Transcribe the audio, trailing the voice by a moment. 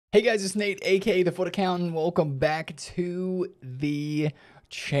Hey guys, it's Nate, aka TheFutAccountant. Welcome back to the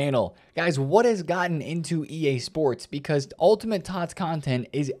channel. Guys, what has gotten into EA Sports? Because Ultimate TOTS content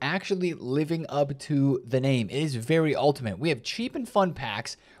is actually living up to the name. It is very ultimate. We have cheap and fun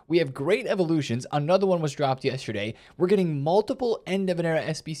packs. We have great evolutions. Another one was dropped yesterday. We're getting multiple end of an era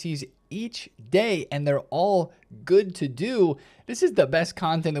SBCs each day, and they're all good to do. This is the best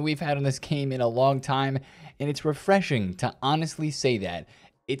content that we've had on this game in a long time, and it's refreshing to honestly say that.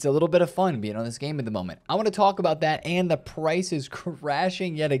 It's a little bit of fun being on this game at the moment. I want to talk about that and the price is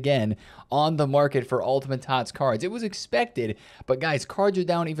crashing yet again on the market for Ultimate TOTS cards. It was expected, but guys, cards are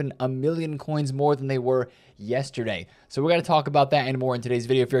down even 1,000,000 coins more than they were yesterday. So we're going to talk about that and more in today's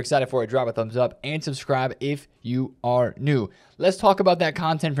video. If you're excited for it, drop a thumbs up and subscribe if you are new. Let's talk about that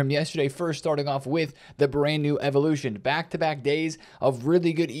content from yesterday. First, starting off with the brand new evolution. Back-to-back days of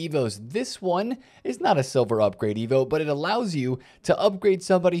really good evos. This one is not a silver upgrade evo, but it allows you to upgrade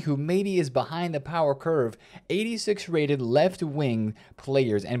somebody who maybe is behind the power curve. 86 rated left wing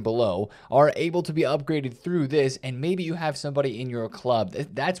players and below are able to be upgraded through this, and maybe you have somebody in your club.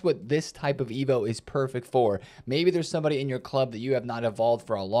 That's what this type of evo is perfect for. Maybe there's somebody in your club that you have not evolved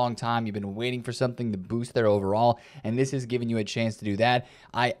for a long time. You've been waiting for something to boost their overall, and this is giving you a chance to do that.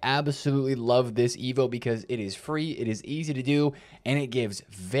 I absolutely love this evo because it is free, it is easy to do, and it gives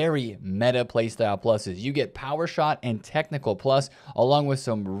very meta playstyle pluses. You get power shot and technical plus along with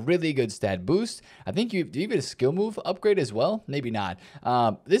some really good stat boosts. I think do you get a skill move upgrade as well? Maybe not.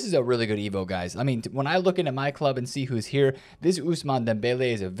 This is a really good evo, guys. I mean, when I look into my club and see who's here, this Ousmane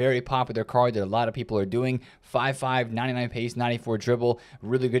Dembele is a very popular card that a lot of people are doing. 5'5", 99 pace, 94 dribble.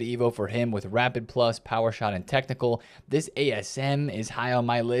 Really good evo for him with rapid plus, power shot, and technical. This ASM is high on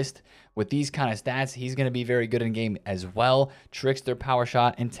my list. With these kind of stats, he's going to be very good in game as well. Trickster, power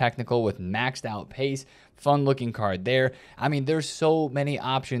shot, and technical with maxed out pace. Fun looking card there. I mean, there's so many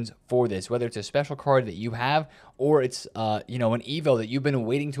options for this, whether it's a special card that you have or it's an evo that you've been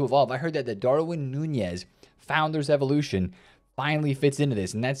waiting to evolve. I heard that the Darwin Nunez Founders Evolution finally fits into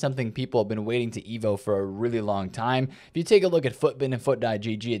this, and that's something people have been waiting to evo for a really long time. If you take a look at Footbin and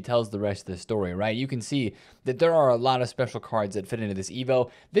Foot.gg, it tells the rest of the story, right? You can see that there are a lot of special cards that fit into this evo.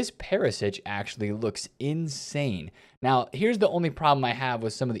 This Perisic actually looks insane. Now, here's the only problem I have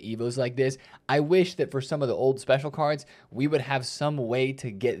with some of the evos like this. I wish that for some of the old special cards, we would have some way to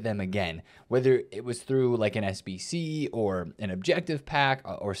get them again, whether it was through like an SBC or an objective pack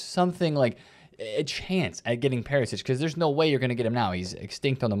or something like a chance at getting Perisic, because there's no way you're going to get him now. He's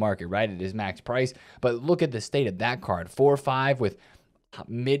extinct on the market, right, at his max price. But look at the state of that card. 4/5 with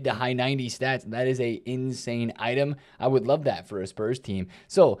mid to high 90 stats. That is a insane item. I would love that for a Spurs team.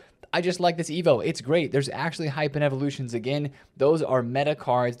 So I just like this evo. It's great. There's actually hype and evolutions again. Those are meta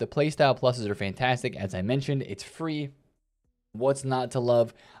cards. The playstyle pluses are fantastic. As I mentioned, it's free. What's not to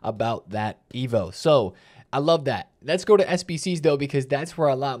love about that evo? So I love that. Let's go to SBCs though, because that's where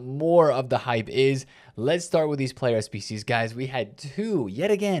a lot more of the hype is. Let's start with these player SBCs, guys. We had yet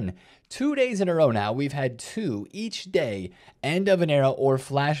again, 2 days in a row now. We've had two each day, end of an era or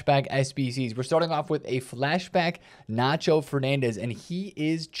flashback SBCs. We're starting off with a flashback Nacho Fernandez, and he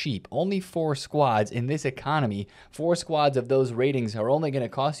is cheap. Only 4 squads in this economy. 4 squads of those ratings are only going to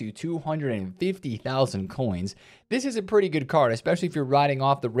cost you 250,000 coins. This is a pretty good card, especially if you're riding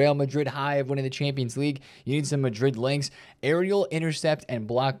off the Real Madrid high of winning the Champions League. You need some Madrid links. Aerial, intercept, and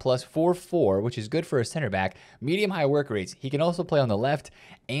block plus 4/4, which is good for a center back. Medium high work rates. He can also play on the left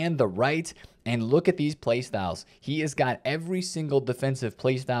and the right. And look at these play styles. He has got every single defensive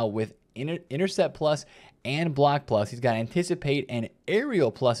play style with intercept plus and block plus. He's got anticipate and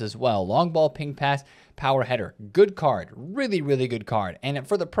aerial plus as well. Long ball, ping pass, power header. Good card. Really, really good card. And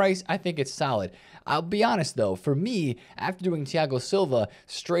for the price, I think it's solid. I'll be honest though, for me, after doing Thiago Silva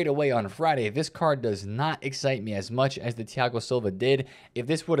straight away on Friday, this card does not excite me as much as the Thiago Silva did. If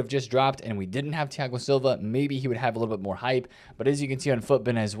this would have just dropped and we didn't have Thiago Silva, maybe he would have a little bit more hype. But as you can see on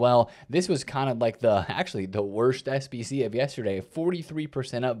Footbin as well, this was kind of like actually the worst SBC of yesterday.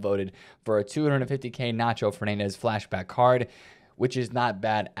 43% upvoted for a 250k Nacho Fernandez flashback card, which is not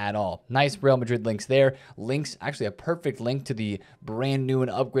bad at all. Nice Real Madrid links there. Links, actually a perfect link to the brand new and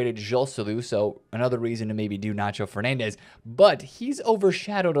upgraded Joselu, so another reason to maybe do Nacho Fernandez. But he's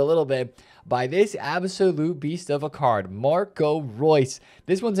overshadowed a little bit by this absolute beast of a card, Marco Reus.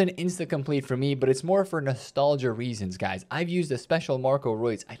 This one's an insta-complete for me, but it's more for nostalgia reasons, guys. I've used a special Marco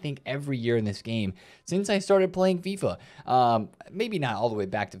Reus, I think, every year in this game since I started playing FIFA. Maybe not all the way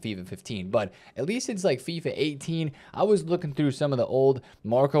back to FIFA 15, but at least since like FIFA 18, I was looking through some of the old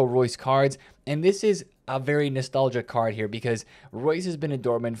Marco Reus cards. And this is a very nostalgic card here because Reus has been in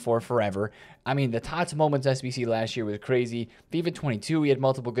Dortmund for forever. I mean, the TOTS Moments SBC last year was crazy. FIFA 22, we had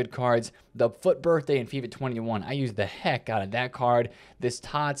multiple good cards. The Foot Birthday in FIFA 21, I used the heck out of that card. This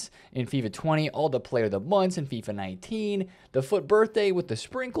TOTS in FIFA 20, all the Player of the Months in FIFA 19. The Foot Birthday with the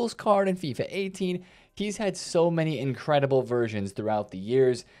Sprinkles card in FIFA 18. He's had so many incredible versions throughout the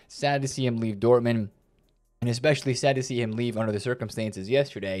years. Sad to see him leave Dortmund. And especially sad to see him leave under the circumstances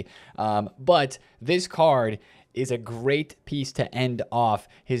yesterday. But this card is a great piece to end off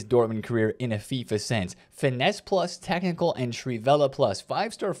his Dortmund career in a FIFA sense. Finesse plus, technical, and Trivela plus.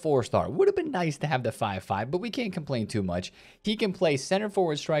 5-star, 4-star. Would have been nice to have the 5-5, but we can't complain too much. He can play center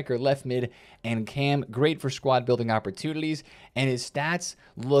forward, striker, left mid, and cam. Great for squad building opportunities. And his stats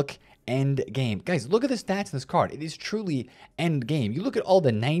look end game. Guys, look at the stats in this card. It is truly end game. You look at all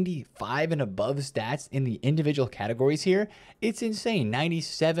the 95 and above stats in the individual categories here. It's insane.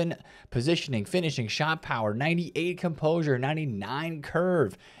 97 positioning, finishing, shot power, 98 composure, 99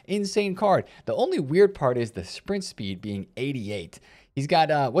 curve. Insane card. The only weird part is the sprint speed being 88. He's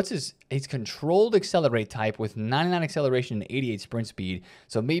got, what's his controlled accelerate type with 99 acceleration and 88 sprint speed.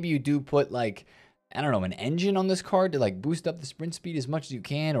 So maybe you do put like, I don't know, an engine on this card to like boost up the sprint speed as much as you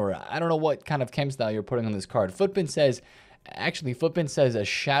can, or I don't know what kind of chem style you're putting on this card. Footpin says a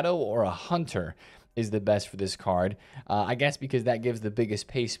shadow or a hunter is the best for this card. I guess because that gives the biggest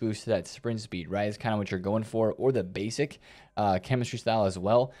pace boost to that sprint speed, right? It's kind of what you're going for, or the basic chemistry style as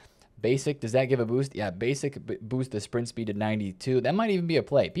well. Basic, does that give a boost? Yeah, basic boost the sprint speed to 92. That might even be a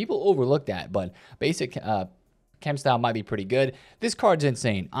play. People overlook that, but basic chem style might be pretty good. This card's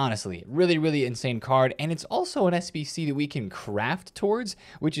insane, honestly. Really, really insane card. And it's also an SBC that we can craft towards,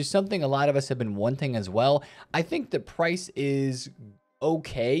 which is something a lot of us have been wanting as well. I think the price is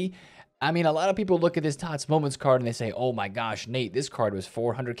okay. I mean, a lot of people look at this TOTS Moments card and they say, oh my gosh, Nate, this card was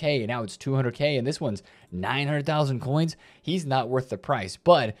 400K and now it's 200K and this one's 900,000 coins. He's not worth the price.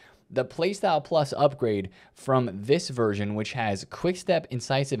 But the Playstyle Plus upgrade from this version, which has Quick Step,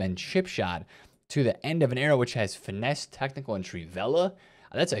 Incisive, and Chip Shot, to the end of an era which has Finesse, Technical, and Trivela.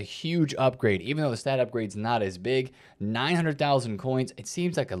 That's a huge upgrade, even though the stat upgrade's not as big. 900,000 coins, it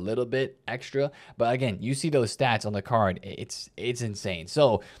seems like a little bit extra, but again, you see those stats on the card, it's insane.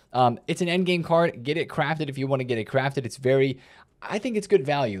 So it's an endgame card. Get it crafted if you want to get it crafted. It's very, I think it's good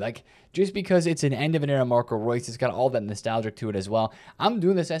value. Like, just because it's an end of an era Marco Reus, it's got all that nostalgic to it as well. I'm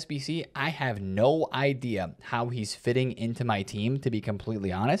doing this SBC. I have no idea how he's fitting into my team, to be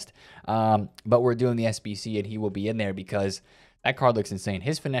completely honest. But we're doing the SBC and he will be in there because that card looks insane.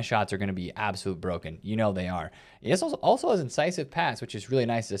 His finesse shots are going to be absolute broken. You know they are. He also has incisive pass, which is really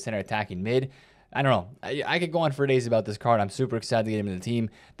nice as a center attacking mid. I don't know. I could go on for days about this card. I'm super excited to get him in the team.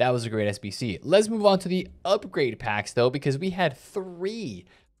 That was a great SBC. Let's move on to the upgrade packs, though, because we had 3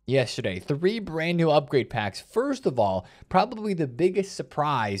 yesterday. 3 brand new upgrade packs. First of all, probably the biggest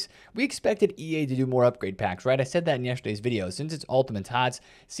surprise. We expected EA to do more upgrade packs, right? I said that in yesterday's video. Since it's Ultimate TOTS,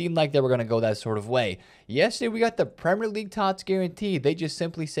 seemed like they were going to go that sort of way. Yesterday, we got the Premier League TOTS guaranteed. They just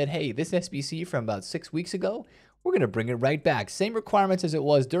simply said, hey, this SBC from about 6 weeks ago, we're going to bring it right back. Same requirements as it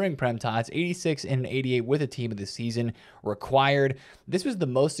was during Prem TOTS, 86 and an 88 with a team of the season required. This was the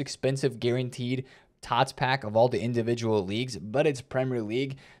most expensive guaranteed TOTS pack of all the individual leagues, but it's Premier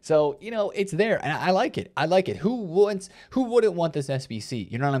League. So, you know, it's there and I like it. I like it. Who wouldn't want this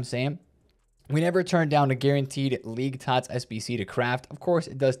SBC? You know what I'm saying? We never turned down a guaranteed League TOTS SBC to craft. Of course,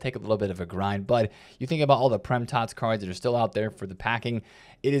 it does take a little bit of a grind, but you think about all the Prem TOTS cards that are still out there for the packing.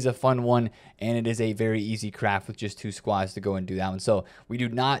 It is a fun one, and it is a very easy craft with just 2 squads to go and do that one. So we do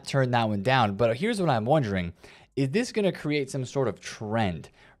not turn that one down. But here's what I'm wondering. Is this going to create some sort of trend,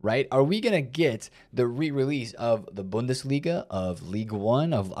 right? Are we going to get the re-release of the Bundesliga, of League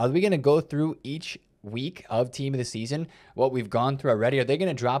One? Are we going to go through each week of team of the season, what we've gone through already? Are they going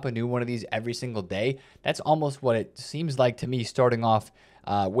to drop a new one of these every single day? That's almost what it seems like to me, starting off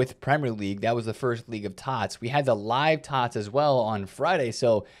with Premier League. That was the first league of TOTS. We had the live TOTS as well on Friday,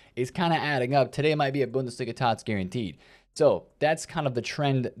 so it's kind of adding up. Today might be a Bundesliga TOTS guaranteed. So that's kind of the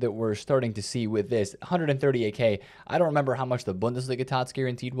trend that we're starting to see with this. 138K. I don't remember how much the Bundesliga TOTS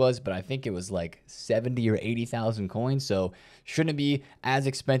guaranteed was, but I think it was like 70 or 80,000 coins. So shouldn't be as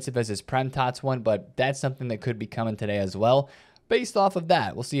expensive as this Prem TOTS one, but that's something that could be coming today as well. Based off of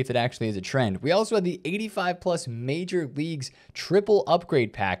that, we'll see if it actually is a trend. We also had the 85 plus major leagues triple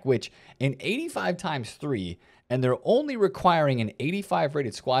upgrade pack, which in 85 times 3, and they're only requiring an 85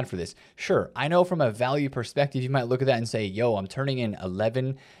 rated squad for this. Sure, I know from a value perspective, you might look at that and say, yo, I'm turning in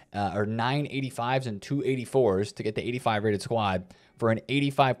 11 or 9 85s and 2 84s to get the 85 rated squad for an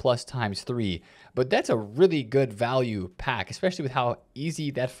 85 plus times 3. But that's a really good value pack, especially with how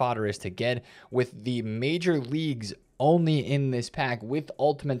easy that fodder is to get, with the major leagues only in this pack with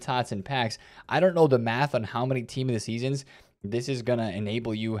ultimate tots and packs. I don't know the math on how many team of the seasons this is going to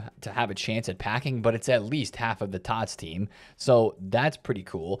enable you to have a chance at packing, but it's at least half of the TOTS team. So that's pretty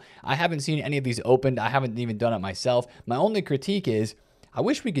cool. I haven't seen any of these opened. I haven't even done it myself. My only critique is I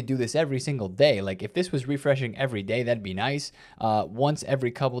wish we could do this every single day. Like, if this was refreshing every day, that'd be nice. Once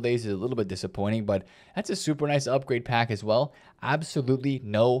every couple days is a little bit disappointing, but that's a super nice upgrade pack as well. Absolutely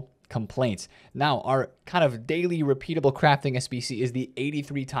no complaints. Now, our kind of daily repeatable crafting SBC is the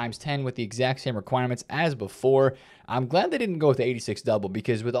 83 times 10 with the exact same requirements as before. I'm glad they didn't go with the 86 double,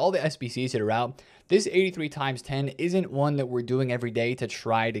 because with all the SBCs that are out, this 83 times 10 isn't one that we're doing every day to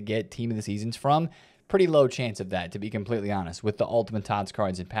try to get team of the seasons from. Pretty low chance of that, to be completely honest, with the ultimate tots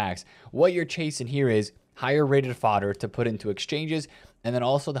cards and packs. What you're chasing here is higher rated fodder to put into exchanges, and then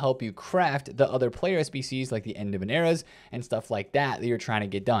also to help you craft the other player SBCs like the end of an eras and stuff like that you're trying to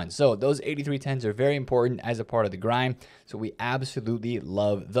get done. So those 8310s are very important as a part of the grind. So we absolutely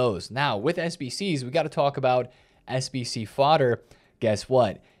love those. Now with SBCs, we got to talk about SBC fodder. Guess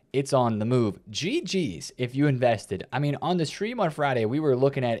what? It's on the move. GG's if you invested. I mean, on the stream on Friday, we were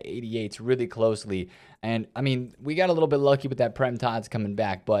looking at 88s really closely. And I mean, we got a little bit lucky with that Prem Tots coming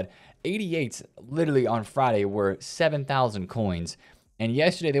back, but 88s literally on Friday were 7,000 coins. And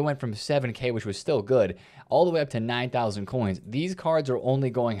yesterday they went from 7K, which was still good, all the way up to 9,000 coins. These cards are only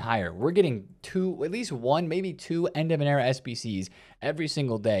going higher. We're getting at least one, maybe two end of an era SBCs every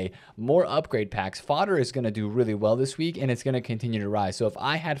single day. More upgrade packs. Fodder is going to do really well this week, and it's going to continue to rise. So if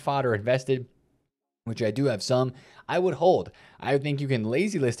I had fodder invested, which I do have some, I would hold. I think you can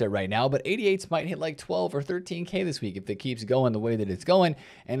lazy list it right now, but 88s might hit like 12 or 13K this week if it keeps going the way that it's going,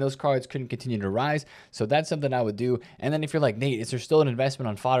 and those cards couldn't continue to rise. So that's something I would do. And then if you're like, Nate, is there still an investment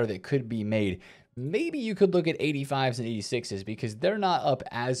on fodder that could be made? Maybe you could look at 85s and 86s because they're not up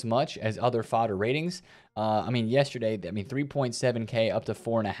as much as other fodder ratings. I mean, yesterday, 3.7K up to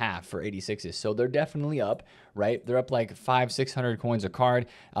 4.5 for 86s. So they're definitely up, right? They're up like 500-600 coins a card.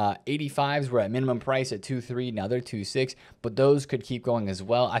 85s were at minimum price at 2.3. Now they're 2.6, but those could keep going as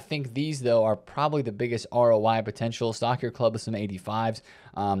well. I think these, though, are probably the biggest ROI potential. Stock your club with some 85s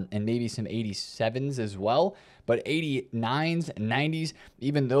and maybe some 87s as well. But 89s, 90s,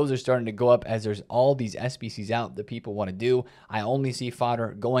 even those are starting to go up as there's all these SBCs out that people want to do. I only see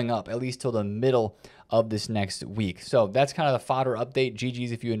fodder going up at least till the middle of this next week. So that's kind of the fodder update.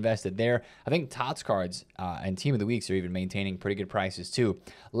 GG's if you invested there. I think TOTS cards and Team of the Weeks are even maintaining pretty good prices too.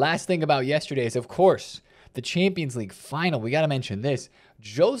 Last thing about yesterday is, of course, the Champions League final. We got to mention this.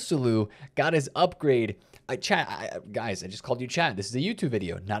 Joselu got his upgrade. Guys, I just called you chat. This is a YouTube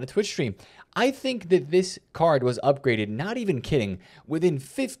video, not a Twitch stream. I think that this card was upgraded, not even kidding, within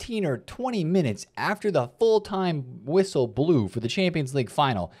 15 or 20 minutes after the full-time whistle blew for the Champions League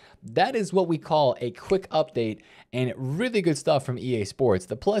final. That is what we call a quick update, and really good stuff from EA Sports.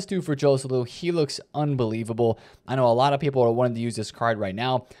 The +2 for Joselu, he looks unbelievable. I know a lot of people are wanting to use this card right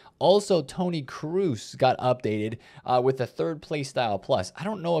now. Also, Tony Cruz got updated with the 3rd playstyle plus. I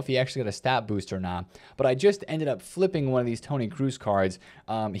don't know if he actually got a stat boost or not, but I just ended up flipping one of these Tony Cruz cards.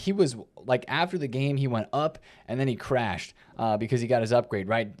 He was like, after the game, he went up and then he crashed because he got his upgrade,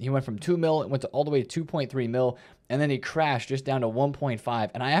 right? He went from 2 mil, it went all the way to 2.3 mil, and then he crashed just down to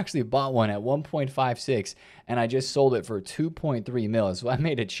 1.5. And I actually bought one at 1.56 and I just sold it for 2.3 mil. So I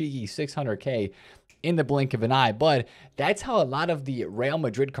made a cheeky 600K in the blink of an eye. But that's how a lot of the Real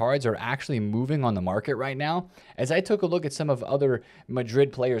Madrid cards are actually moving on the market right now. As I took a look at some of other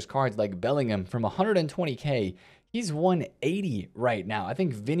Madrid players' cards like Bellingham from 120K, he's 180 right now. I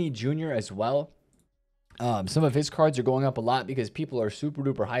think Vinny Jr. as well. Some of his cards are going up a lot because people are super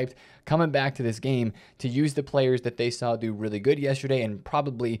duper hyped coming back to this game to use the players that they saw do really good yesterday and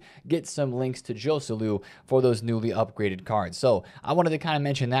probably get some links to Joselu for those newly upgraded cards. So I wanted to kind of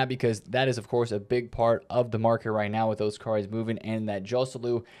mention that because that is, of course, a big part of the market right now with those cards moving and that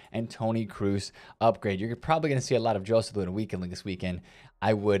Joselu and Tony Cruz upgrade. You're probably going to see a lot of Joselu in a weekend like this weekend,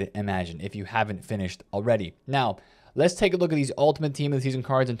 I would imagine, if you haven't finished already. Now, let's take a look at these Ultimate Team of the Season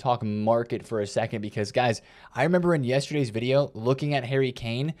cards and talk market for a second because, guys, I remember in yesterday's video looking at Harry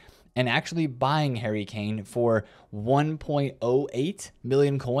Kane and actually buying Harry Kane for 1.08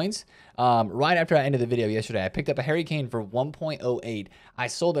 million coins. Right after I ended the video yesterday, I picked up a Harry Kane for 1.08. I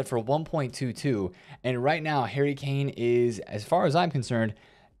sold it for 1.22. And right now, Harry Kane is, as far as I'm concerned,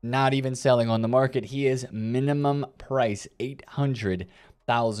 not even selling on the market. He is minimum price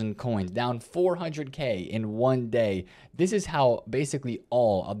 800,000 coins, down 400K in one day. This is how basically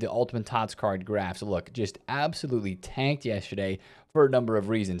all of the Ultimate TOTS card graphs look. Just absolutely tanked yesterday. for a number of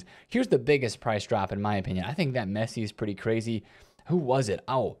reasons. Here's the biggest price drop in my opinion. I think that Messi is pretty crazy. Who was it?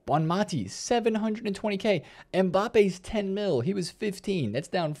 Oh, Bonmati, 720K. Mbappe's 10 mil. He was 15. That's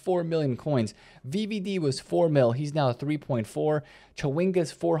down 4 million coins. VVD was 4 mil. He's now 3.4.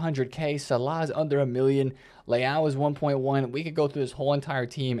 Chawinga's 400K. Salah's under a million. Leao is 1.1. We could go through this whole entire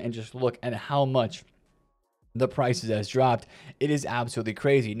team and just look at how much the prices has dropped. It is absolutely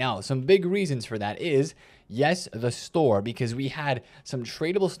crazy. Now, some big reasons for that is, yes, the store, because we had some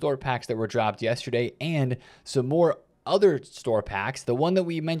tradable store packs that were dropped yesterday and some more other store packs. The one that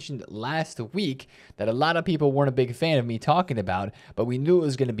we mentioned last week that a lot of people weren't a big fan of me talking about, but we knew it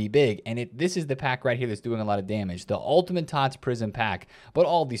was going to be big. And this is the pack right here that's doing a lot of damage. The Ultimate TOTS Prism pack. But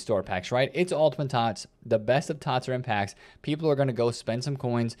all these store packs, right? It's Ultimate TOTS. The best of TOTS are in packs. People are going to go spend some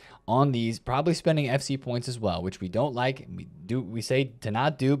coins on these, probably spending FC points as well, which we don't like. We say to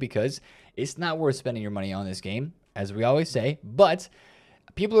not do because it's not worth spending your money on this game, as we always say. But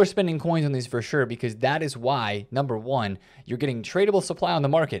people are spending coins on these for sure, because that is why, number one, you're getting tradable supply on the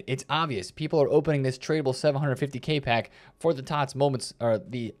market. It's obvious. People are opening this tradable 750K pack for the TOTS moments, or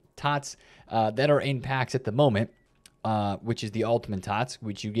the TOTS that are in packs at the moment, which is the Ultimate TOTS,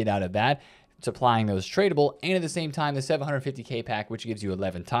 which you get out of that, supplying those tradable, and at the same time, the 750K pack, which gives you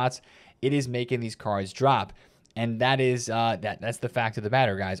 11 TOTS. It is making these cards drop. And that is that's the fact of the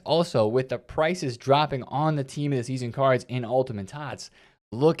matter, guys. Also, with the prices dropping on the team of the season cards in Ultimate TOTS,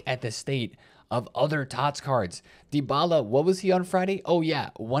 look at the state of other TOTS cards. Dybala, what was he on Friday? Oh yeah,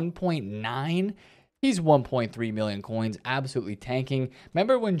 1.9. He's 1.3 million coins, absolutely tanking.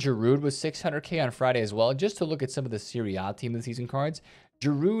 Remember when Giroud was 600K on Friday as well? Just to look at some of the Serie A team of the season cards.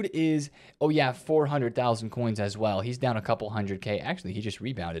 Giroud is, oh yeah, 400,000 coins as well. He's down a couple 100K. Actually, he just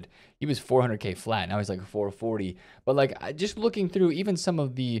rebounded. He was 400K flat. Now he's like 440. But like, just looking through even some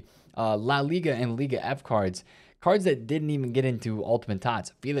of the La Liga and Liga F cards that didn't even get into Ultimate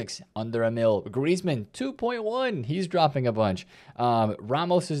TOTS. Felix, under a mil. Griezmann, 2.1. He's dropping a bunch.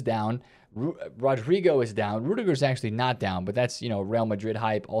 Ramos is down. Rodrigo is down. Rudiger's actually not down, but that's, Real Madrid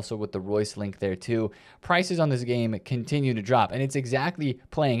hype, also with the Royce link there too. Prices on this game continue to drop, and it's exactly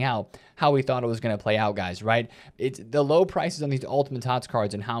playing out how we thought it was going to play out, guys, right? It's the low prices on these Ultimate TOTS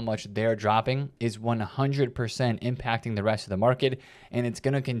cards and how much they're dropping is 100% impacting the rest of the market, and it's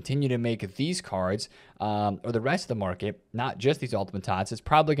going to continue to make these cards, or the rest of the market, not just these Ultimate TOTS, it's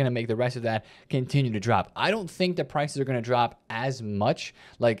probably going to make the rest of that continue to drop. I don't think the prices are going to drop as much,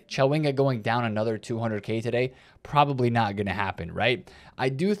 like Chawinga going down another 200K today, probably not going to happen, right? I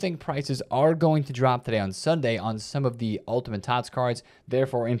do think prices are going to drop today on Sunday on some of the Ultimate TOTS cards,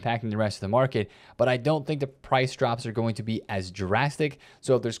 therefore impacting the rest of the market, but I don't think the price drops are going to be as drastic.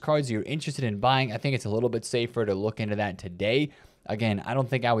 So if there's cards you're interested in buying, I think it's a little bit safer to look into that today. Again, I don't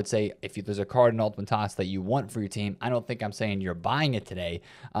think I would say if there's a card in Ultimate TOTS that you want for your team, I don't think I'm saying you're buying it today.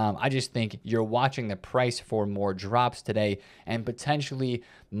 I just think you're watching the price for more drops today and potentially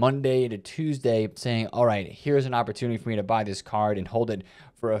Monday to Tuesday saying, all right, here's an opportunity for me to buy this card and hold it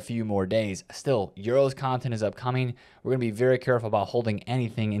for a few more days. Still, Euros content is upcoming. We're going to be very careful about holding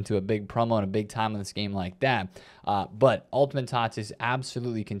anything into a big promo and a big time in this game like that. But Ultimate TOTS is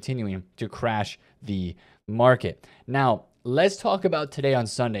absolutely continuing to crash the market. Now, let's talk about today on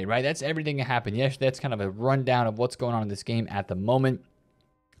Sunday, right? That's everything that happened yesterday. That's kind of a rundown of what's going on in this game at the moment.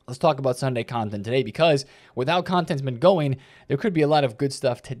 Let's talk about Sunday content today, because without content's been going, there could be a lot of good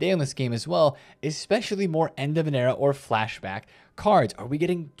stuff today on this game as well, especially more end of an era or flashback cards. Are we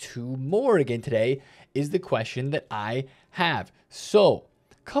getting 2 more again today is the question that I have. So,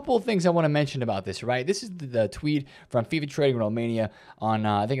 couple of things I want to mention about this, right? This is the tweet from FIFA Trading Romania on,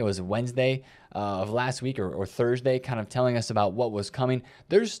 I think it was Wednesday of last week or Thursday, kind of telling us about what was coming.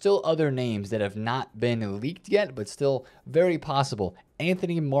 There's still other names that have not been leaked yet, but still very possible.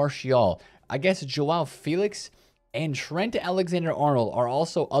 Anthony Martial, I guess Joao Felix, and Trent Alexander-Arnold are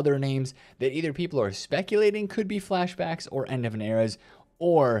also other names that either people are speculating could be flashbacks or end of an eras,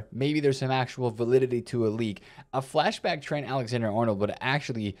 or maybe there's some actual validity to a leak. A flashback Trent Alexander-Arnold would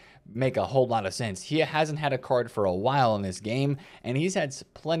actually make a whole lot of sense. He hasn't had a card for a while in this game, and he's had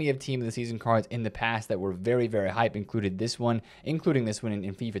plenty of Team of the Season cards in the past that were very, very hype, including this one in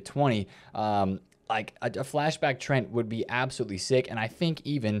FIFA 20. Like a flashback Trent would be absolutely sick, and I think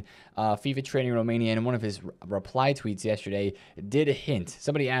even FIFA Trading Romania in one of his reply tweets yesterday did a hint.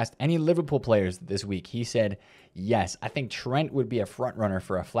 Somebody asked, any Liverpool players this week? He said, yes. I think Trent would be a front runner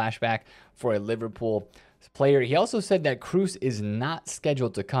for a flashback for a Liverpool player. He also said that Cruz is not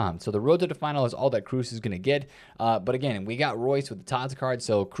scheduled to come. So the road to the final is all that Cruz is going to get. But again, we got Royce with the TOTS card,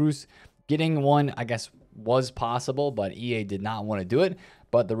 so Cruz getting one, I guess, was possible, but EA did not want to do it.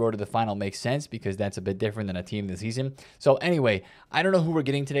 But the road to the final makes sense because that's a bit different than a team this season. So anyway, I don't know who we're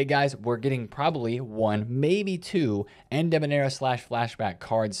getting today, guys. We're getting probably one, maybe two Endemonera/flashback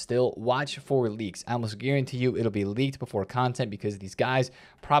cards still. Watch for leaks. I almost guarantee you it'll be leaked before content because these guys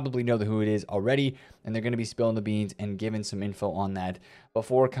probably know who it is already, and they're going to be spilling the beans and giving some info on that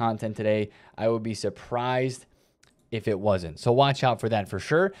before content today. I would be surprised if it wasn't. So watch out for that for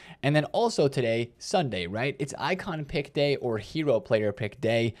sure. And then also today, Sunday, right? It's icon pick day or hero player pick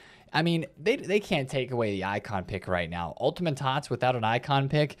day. I mean, they can't take away the icon pick right now. Ultimate TOTS without an icon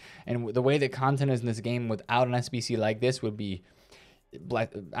pick, and the way that content is in this game without an SBC like this would be, I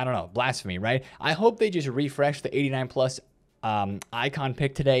don't know, blasphemy, right? I hope they just refresh the 89 plus icon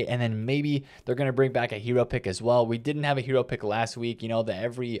pick today, and then maybe they're going to bring back a hero pick as well. We didn't have a hero pick last week, you know, the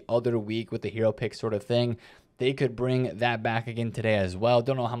every other week with the hero pick sort of thing. They could bring that back again today as well.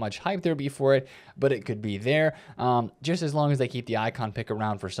 Don't know how much hype there'll be for it, but it could be there. Just as long as they keep the icon pick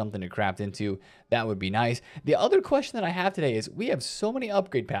around for something to craft into, that would be nice. The other question that I have today is we have so many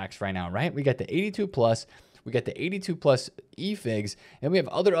upgrade packs right now, right? We got the 82 plus, we got the 82 plus eFigs, and we have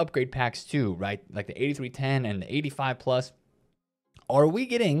other upgrade packs too, right? Like the 8310 and the 85 plus. Are we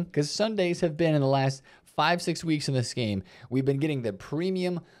getting, because Sundays have been in the last 5-6 weeks in this game, we've been getting the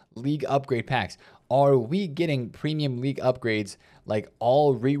premium league upgrade packs. Are we getting premium league upgrades like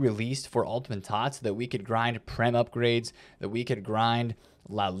all re-released for Ultimate TOTS so that we could grind Prem upgrades, that we could grind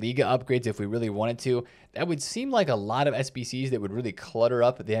La Liga upgrades if we really wanted to? That would seem like a lot of SBCs that would really clutter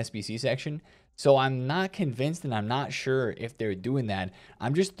up the SBC section. So I'm not convinced and I'm not sure if they're doing that.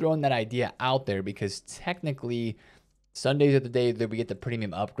 I'm just throwing that idea out there because technically Sundays are the day that we get the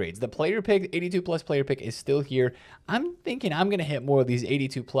premium upgrades. The player pick, 82 plus player pick is still here. I'm thinking I'm going to hit more of these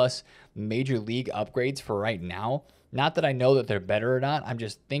 82 plus major league upgrades for right now. Not that I know that they're better or not. I'm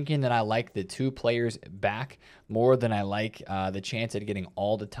just thinking that I like the 2 players back more than I like the chance at getting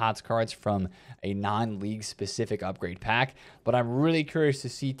all the TOTS cards from a non-league specific upgrade pack. But I'm really curious to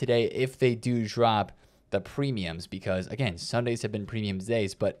see today if they do drop the premiums, because again, Sundays have been premium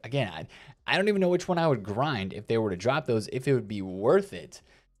days, but again, I don't even know which one I would grind if they were to drop those, if it would be worth it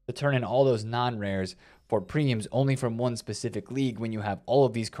to turn in all those non-rares for premiums only from one specific league when you have all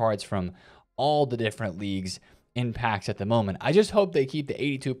of these cards from all the different leagues in packs at the moment. I just hope they keep the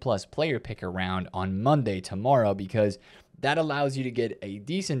 82 plus player pick around on Monday tomorrow, because that allows you to get a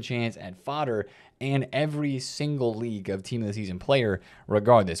decent chance at fodder and every single league of team of the season player,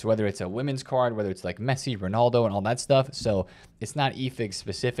 regardless, whether it's a women's card, whether it's like Messi, Ronaldo, and all that stuff. So it's not eFig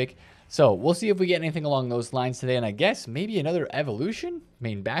specific. So we'll see if we get anything along those lines today. And I guess maybe another evolution. I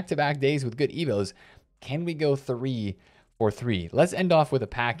mean, back-to-back days with good evos. Can we go 3 for 3? Let's end off with a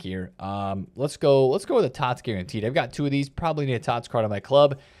pack here. Let's go with a TOTS guaranteed. I've got 2 of these. Probably need a TOTS card on my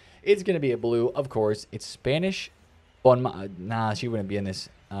club. It's going to be a blue, of course. It's Spanish. Nah, she wouldn't be in this.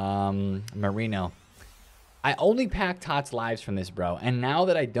 Marino. I only pack TOTS lives from this, bro. And now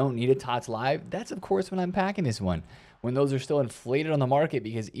that I don't need a TOTS live, that's of course when I'm packing this one. When those are still inflated on the market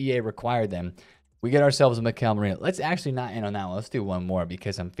because EA required them. We get ourselves a Mikel Marino. Let's actually not end on that one. Let's do one more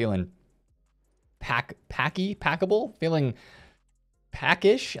because I'm feeling packable, feeling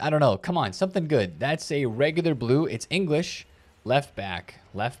packish. I don't know. Come on, something good. That's a regular blue. It's English. Left back.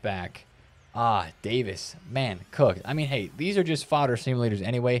 Davis. Man, cooked. I mean, hey, these are just fodder simulators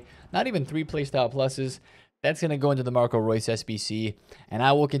anyway. Not even 3 playstyle pluses. That's going to go into the Marco Reus SBC, and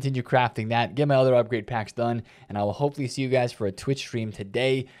I will continue crafting that, get my other upgrade packs done, and I will hopefully see you guys for a Twitch stream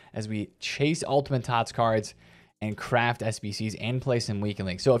today as we chase Ultimate TOTS cards and craft SBCs and play some weekend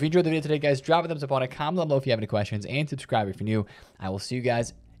links. So if you enjoyed the video today, guys, drop a thumbs up on it, comment down below if you have any questions, and subscribe if you're new. I will see you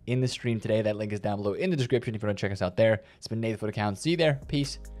guys in the stream today. That link is down below in the description if you want to check us out there. It's been TheFutAccountant. See you there.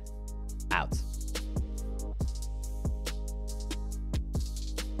 Peace out.